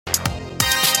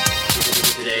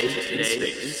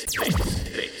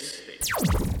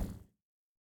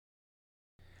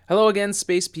Hello again,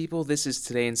 space people. This is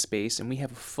Today in Space, and we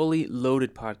have a fully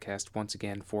loaded podcast once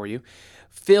again for you,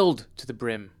 filled to the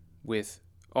brim with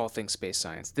all things space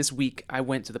science. This week, I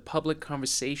went to the public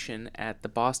conversation at the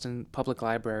Boston Public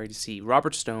Library to see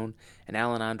Robert Stone and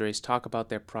Alan Andres talk about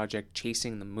their project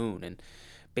Chasing the Moon and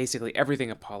basically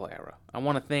everything Apollo era. I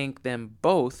want to thank them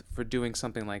both for doing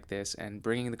something like this and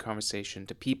bringing the conversation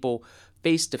to people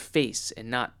face to face and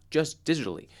not just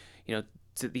digitally. To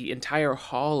the entire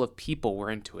hall of people were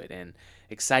into it and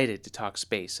excited to talk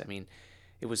space. I mean,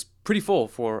 it was pretty full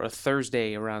for a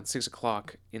Thursday around 6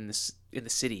 o'clock in the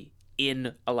city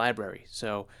in a library.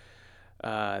 So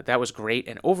that was great.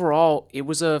 And overall, it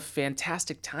was a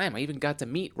fantastic time. I even got to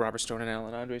meet Robert Stone and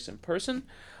Alan Andres in person.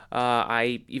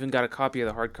 I even got a copy of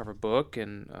the hardcover book,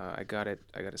 and I got it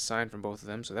signed from both of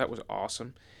them. So that was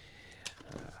awesome.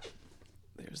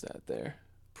 There's that there.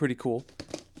 Pretty cool.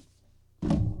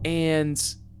 And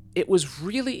it was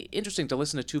really interesting to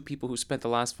listen to two people who spent the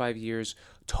last 5 years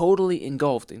totally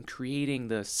engulfed in creating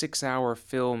the 6-hour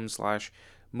film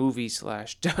 / movie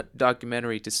 /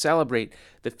 documentary to celebrate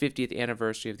the 50th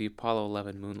anniversary of the Apollo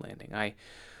 11 moon landing. I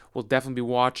will definitely be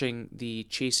watching the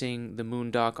Chasing the Moon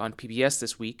doc on PBS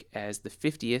this week, as the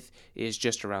 50th is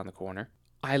just around the corner.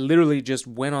 I literally just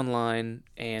went online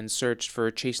and searched for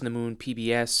Chasing the Moon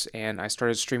PBS, and I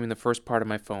started streaming the first part of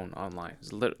my phone online.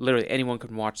 Literally anyone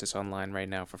can watch this online right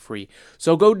now for free.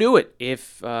 So go do it.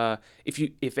 If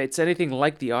it's anything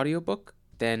like the audiobook,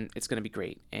 then it's going to be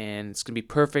great. And it's going to be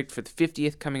perfect for the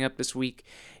 50th coming up this week.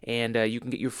 And you can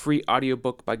get your free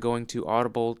audiobook by going to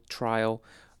Audible Trial.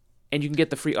 And you can get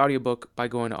the free audiobook by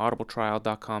going to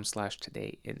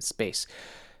audibletrial.com/todayinspace.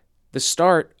 The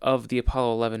start of the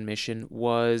Apollo 11 mission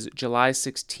was July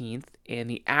 16th, and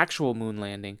the actual moon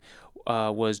landing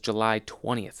was July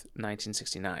 20th,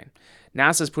 1969.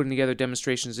 NASA is putting together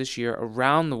demonstrations this year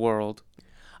around the world.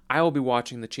 I will be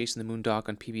watching the Chasing the Moon doc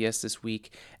on PBS this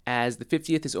week, as the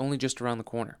 50th is only just around the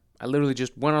corner. I literally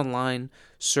just went online,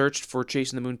 searched for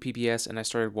Chasing the Moon PBS, and I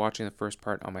started watching the first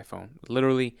part on my phone.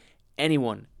 Literally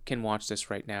anyone can watch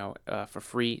this right now for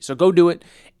free. So go do it.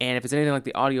 And if it's anything like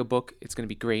the audiobook, it's going to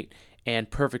be great and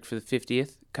perfect for the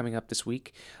 50th coming up this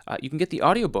week. You can get the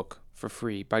audiobook for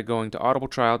free by going to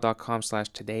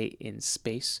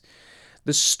audibletrial.com/todayinspace.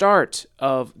 The start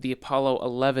of the Apollo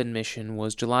 11 mission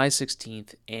was July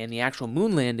 16th, and the actual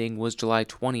moon landing was July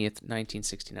 20th,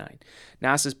 1969.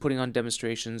 NASA is putting on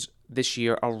demonstrations this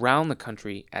year around the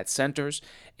country at centers,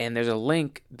 and there's a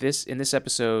link in this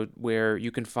episode where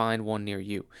you can find one near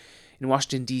you. In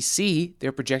Washington, D.C.,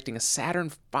 they're projecting a Saturn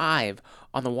V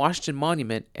on the Washington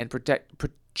Monument and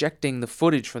projecting the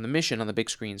footage from the mission on the big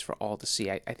screens for all to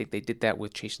see. I think they did that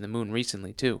with Chasing the Moon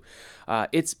recently, too.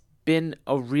 It's been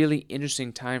a really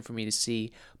interesting time for me to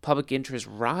see public interest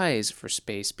rise for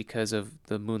space because of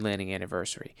the moon landing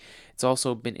anniversary. It's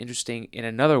also been interesting in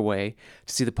another way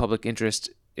to see the public interest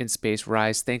in space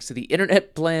rise thanks to the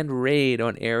internet-planned raid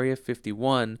on Area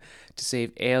 51 to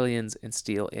save aliens and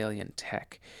steal alien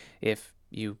tech. If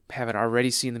you haven't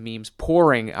already seen the memes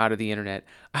pouring out of the internet,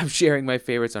 I'm sharing my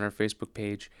favorites on our Facebook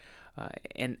page.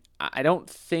 And I don't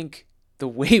think the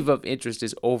wave of interest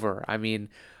is over. I mean,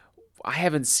 I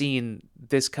haven't seen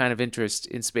this kind of interest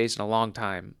in space in a long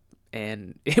time,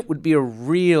 and it would be a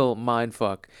real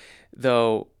mindfuck,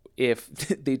 though, if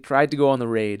they tried to go on the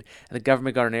raid and the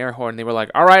government got an air horn and they were like,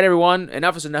 all right, everyone,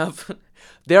 enough is enough.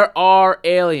 There are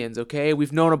aliens, okay?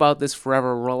 We've known about this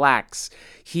forever. Relax.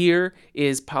 Here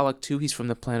is Pollock 2. He's from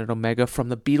the planet Omega, from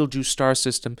the Betelgeuse star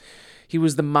system. He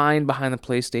was the mind behind the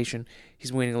PlayStation.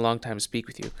 He's waiting a long time to speak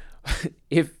with you.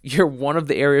 If you're one of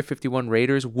the Area 51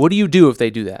 raiders, what do you do if they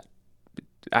do that?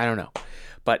 I don't know,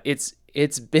 but it's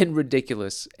been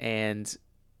ridiculous, and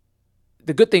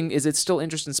the good thing is it's still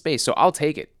interest in space, so I'll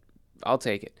take it.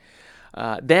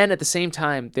 Then at the same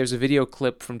time, there's a video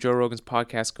clip from Joe Rogan's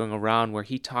podcast going around where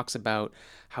he talks about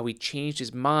how he changed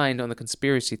his mind on the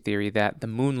conspiracy theory that the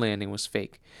moon landing was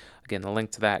fake. Again, the link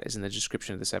to that is in the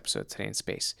description of this episode, Today in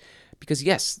Space. Because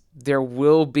yes, there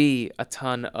will be a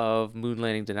ton of moon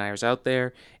landing deniers out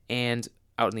there and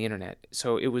out on the internet.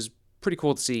 So it was pretty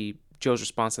cool to see Joe's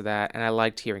response to that, and I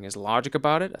liked hearing his logic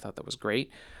about it. I thought that was great.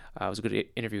 It was a good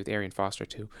interview with Arian Foster,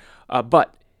 too.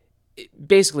 But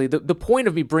basically, the point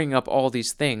of me bringing up all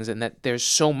these things and that there's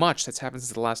so much that's happened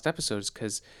since the last episode is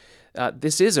because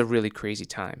this is a really crazy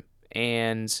time.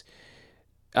 And,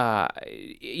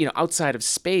 outside of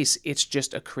space, it's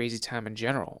just a crazy time in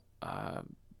general.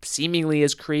 Seemingly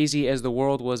as crazy as the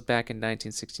world was back in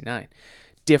 1969.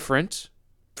 Different,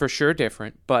 for sure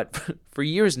different, but for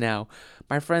years now,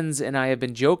 my friends and I have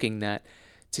been joking that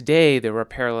Today, there were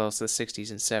parallels to the 60s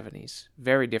and 70s.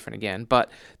 Very different again, but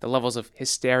the levels of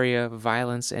hysteria,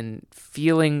 violence, and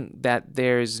feeling that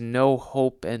there's no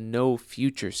hope and no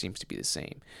future seems to be the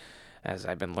same, as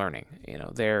I've been learning.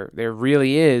 There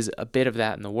really is a bit of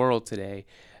that in the world today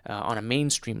on a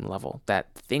mainstream level,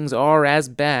 that things are as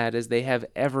bad as they have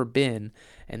ever been,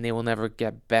 and they will never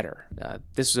get better.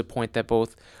 This is a point that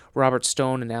both Robert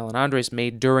Stone and Alan Andres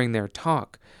made during their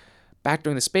talk. Back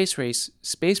during the space race,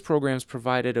 space programs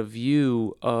provided a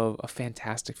view of a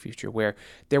fantastic future where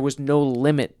there was no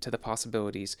limit to the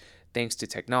possibilities thanks to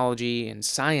technology and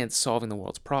science solving the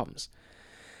world's problems.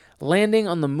 Landing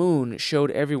on the moon showed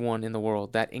everyone in the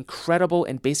world that incredible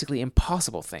and basically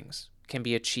impossible things can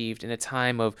be achieved in a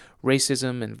time of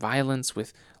racism and violence,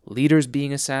 with leaders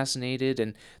being assassinated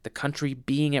and the country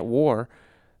being at war.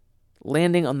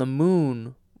 Landing on the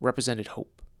moon represented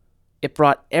hope. It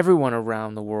brought everyone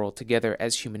around the world together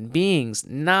as human beings,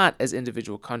 not as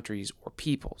individual countries or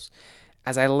peoples.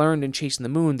 As I learned in Chasing the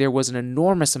Moon, there was an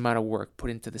enormous amount of work put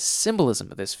into the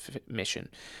symbolism of this mission,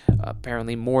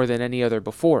 apparently more than any other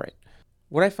before it.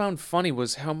 What I found funny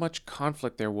was how much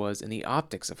conflict there was in the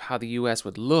optics of how the U.S.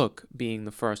 would look being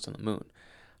the first on the moon.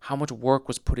 How much work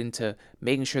was put into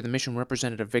making sure the mission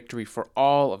represented a victory for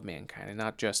all of mankind and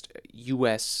not just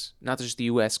the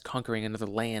U.S. conquering another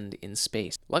land in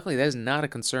space. Luckily, that is not a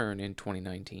concern in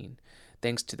 2019,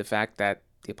 thanks to the fact that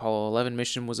the Apollo 11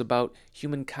 mission was about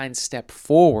humankind's step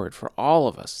forward for all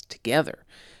of us together.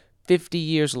 50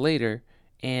 years later,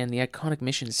 and the iconic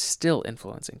mission is still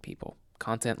influencing people.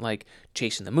 Content like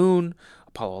Chasing the Moon,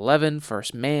 Apollo 11,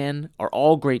 First Man are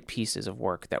all great pieces of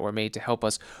work that were made to help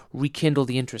us rekindle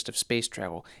the interest of space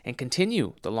travel and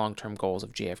continue the long-term goals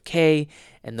of JFK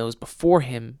and those before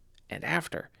him and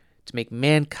after, to make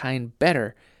mankind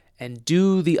better and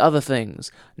do the other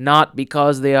things, not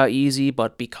because they are easy,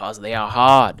 but because they are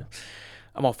hard.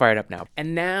 I'm all fired up now.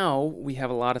 And now we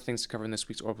have a lot of things to cover in this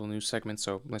week's Orbital News segment,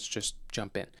 so let's just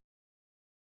jump in.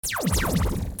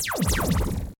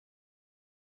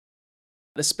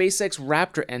 The SpaceX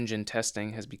Raptor engine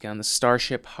testing has begun. The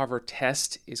Starship hover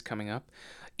test is coming up.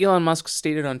 Elon Musk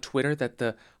stated on Twitter that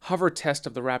the hover test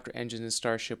of the Raptor engine in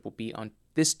Starship will be on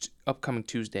this upcoming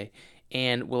Tuesday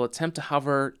and will attempt to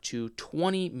hover to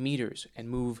 20 meters and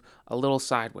move a little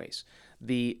sideways.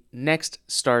 The next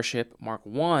Starship, Mark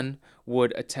 1,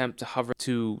 would attempt to hover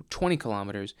to 20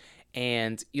 kilometers,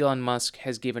 and Elon Musk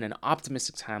has given an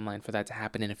optimistic timeline for that to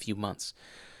happen in a few months.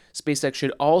 SpaceX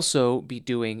should also be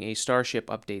doing a Starship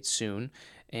update soon,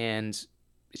 and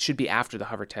it should be after the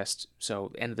hover test,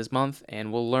 so end of this month,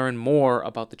 and we'll learn more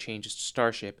about the changes to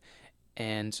Starship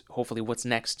and hopefully what's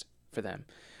next for them.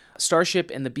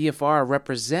 Starship and the BFR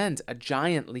represent a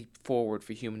giant leap forward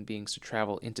for human beings to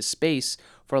travel into space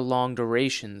for long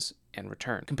durations and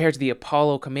return. Compared to the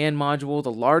Apollo command module,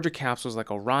 the larger capsules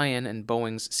like Orion and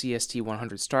Boeing's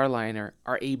CST-100 Starliner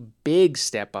are a big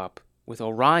step up, with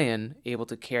Orion able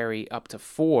to carry up to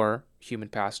 4 human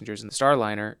passengers and the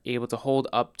Starliner able to hold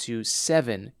up to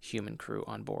 7 human crew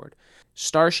on board.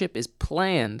 Starship is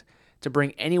planned to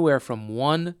bring anywhere from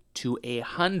 1 to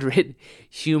 100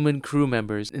 human crew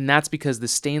members, and that's because the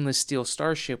stainless steel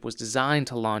Starship was designed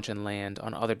to launch and land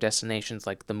on other destinations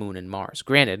like the Moon and Mars.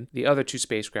 Granted, the other 2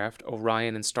 spacecraft,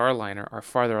 Orion and Starliner, are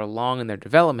farther along in their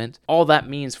development. All that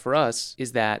means for us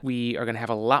is that we are going to have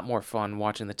a lot more fun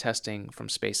watching the testing from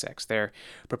SpaceX. They're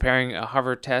preparing a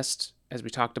hover test, as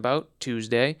we talked about,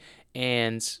 Tuesday,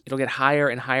 and it'll get higher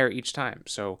and higher each time.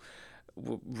 So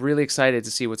we're really excited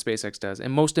to see what SpaceX does,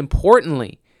 and most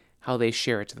importantly, how they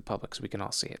share it to the public so we can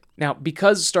all see it. Now,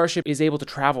 because Starship is able to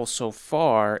travel so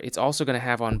far, it's also going to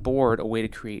have on board a way to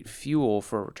create fuel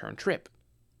for a return trip.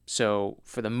 So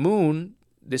for the moon,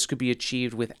 this could be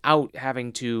achieved without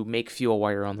having to make fuel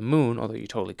while you're on the moon, although you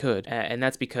totally could. And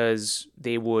that's because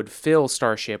they would fill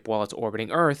Starship while it's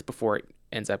orbiting Earth before it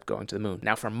ends up going to the moon.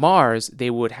 Now for Mars,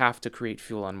 they would have to create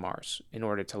fuel on Mars in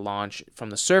order to launch from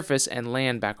the surface and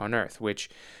land back on Earth, which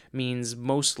means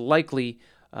most likely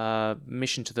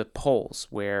mission to the poles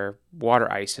where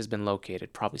water ice has been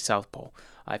located, probably South Pole.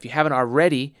 If you haven't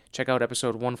already, check out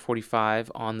episode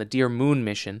 145 on the Dear Moon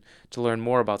mission to learn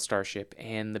more about Starship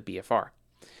and the BFR.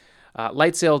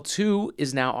 LightSail 2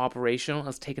 is now operational.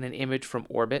 It's taken an image from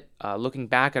orbit, looking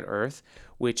back at Earth,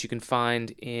 which you can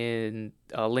find in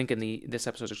a link in this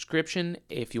episode's description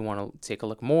if you want to take a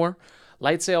look more.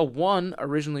 LightSail 1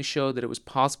 originally showed that it was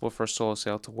possible for a solar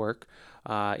sail to work.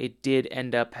 It did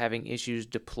end up having issues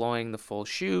deploying the full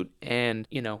chute and,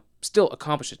 still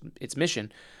accomplished its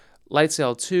mission.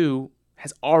 LightSail 2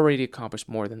 has already accomplished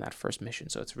more than that first mission,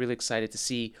 so it's really excited to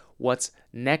see what's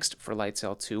next for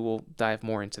LightSail 2. We'll dive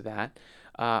more into that.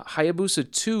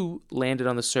 Hayabusa 2 landed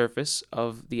on the surface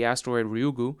of the asteroid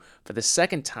Ryugu for the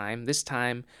second time. This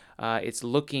time, it's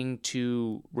looking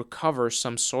to recover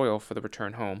some soil for the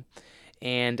return home.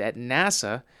 And at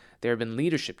NASA, there have been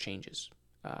leadership changes.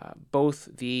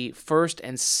 Both the first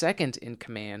and second in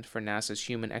command for NASA's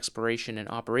Human Exploration and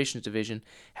Operations Division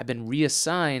have been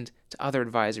reassigned to other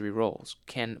advisory roles.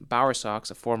 Ken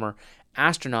Bowersox, a former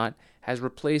astronaut, has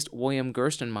replaced William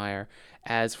Gerstenmaier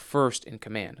as first in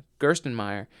command.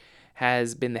 Gerstenmaier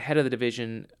has been the head of the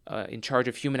division in charge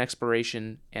of human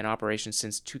exploration and operations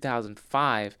since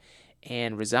 2005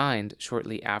 and resigned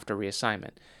shortly after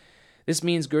reassignment. This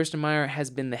means Gerstenmaier has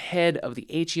been the head of the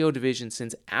HEO division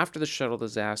since after the shuttle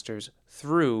disasters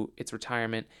through its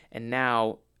retirement, and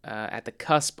now at the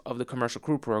cusp of the Commercial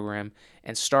Crew Program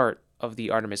and start of the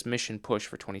Artemis mission push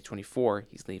for 2024,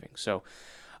 he's leaving. So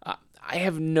I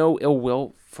have no ill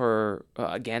will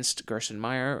against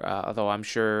Gerstenmaier, although I'm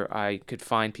sure I could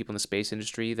find people in the space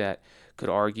industry that could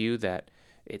argue that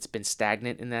it's been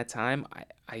stagnant in that time.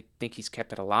 I think he's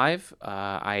kept it alive.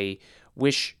 I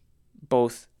wish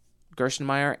both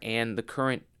Gerstenmaier and the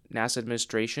current NASA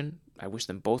administration, I wish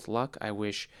them both luck. I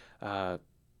wish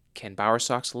Ken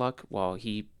Bowersox luck while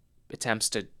he attempts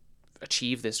to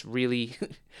achieve this really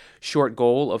short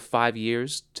goal of 5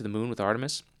 years to the moon with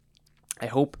Artemis. I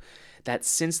hope that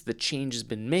since the change has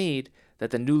been made,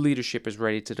 that the new leadership is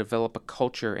ready to develop a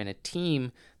culture and a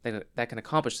team that can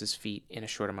accomplish this feat in a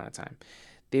short amount of time.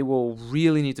 They will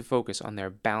really need to focus on their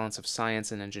balance of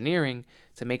science and engineering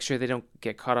to make sure they don't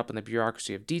get caught up in the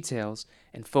bureaucracy of details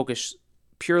and focus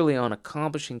purely on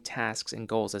accomplishing tasks and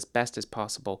goals as best as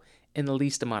possible in the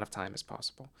least amount of time as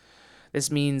possible.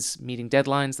 This means meeting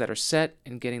deadlines that are set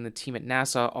and getting the team at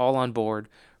NASA all on board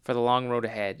for the long road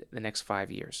ahead the next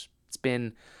 5 years. It's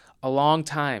been a long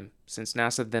time since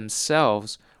NASA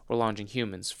themselves were launching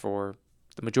humans. For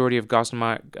the majority of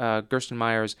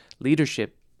Gerstenmaier's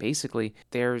leadership, basically,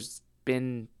 there's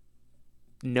been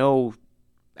no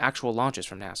actual launches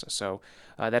from NASA, so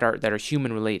that are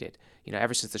human related.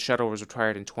 Ever since the shuttle was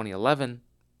retired in 2011,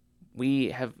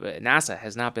 NASA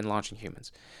has not been launching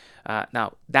humans.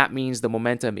 Now that means the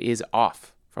momentum is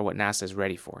off for what NASA is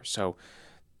ready for. So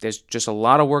there's just a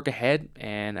lot of work ahead,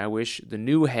 and I wish the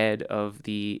new head of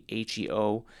the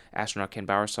HEO, astronaut Ken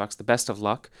Bowersox, the best of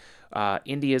luck.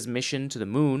 India's mission to the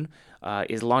moon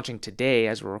is launching today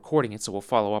as we're recording it, so we'll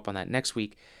follow up on that next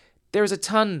week. There's a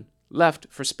ton left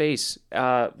for space.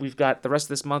 We've got the rest of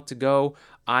this month to go.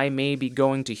 I may be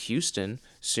going to Houston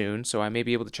soon, so I may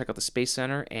be able to check out the Space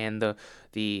Center and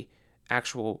the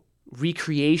actual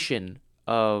recreation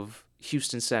of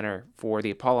Houston Center for the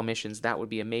Apollo missions. That would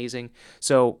be amazing.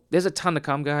 So there's a ton to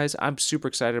come, guys. I'm super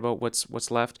excited about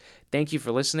what's left. Thank you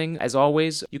for listening. As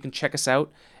always, you can check us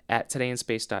out at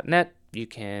todayinspace.net. You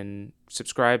can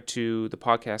subscribe to the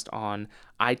podcast on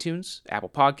iTunes, Apple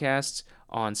Podcasts,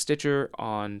 on Stitcher,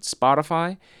 on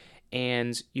Spotify.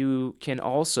 And you can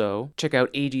also check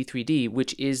out AG3D,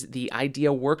 which is the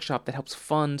idea workshop that helps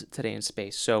fund Today in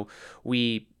Space. So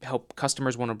we help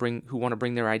customers who want to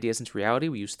bring their ideas into reality.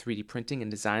 We use 3D printing and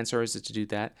design services to do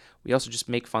that. We also just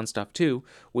make fun stuff too,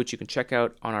 which you can check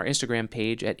out on our Instagram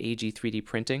page at AG3D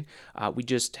Printing. We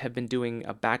just have been doing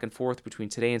a back and forth between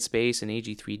Today in Space and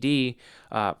AG3D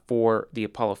for the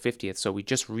Apollo 50th. So we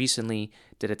just recently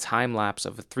did a time lapse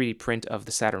of a 3D print of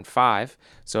the Saturn V.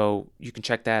 So you can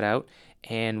check that out.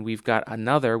 And we've got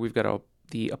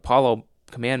the Apollo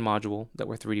command module that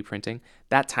we're 3D printing.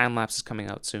 That time lapse is coming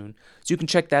out soon. So you can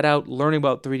check that out, learn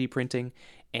about 3D printing,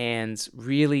 and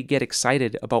really get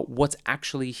excited about what's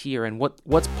actually here and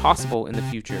what's possible in the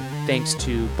future, thanks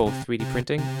to both 3D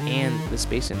printing and the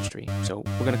space industry. So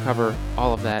we're going to cover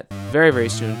all of that very, very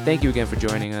soon. Thank you again for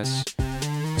joining us.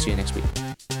 See you next week.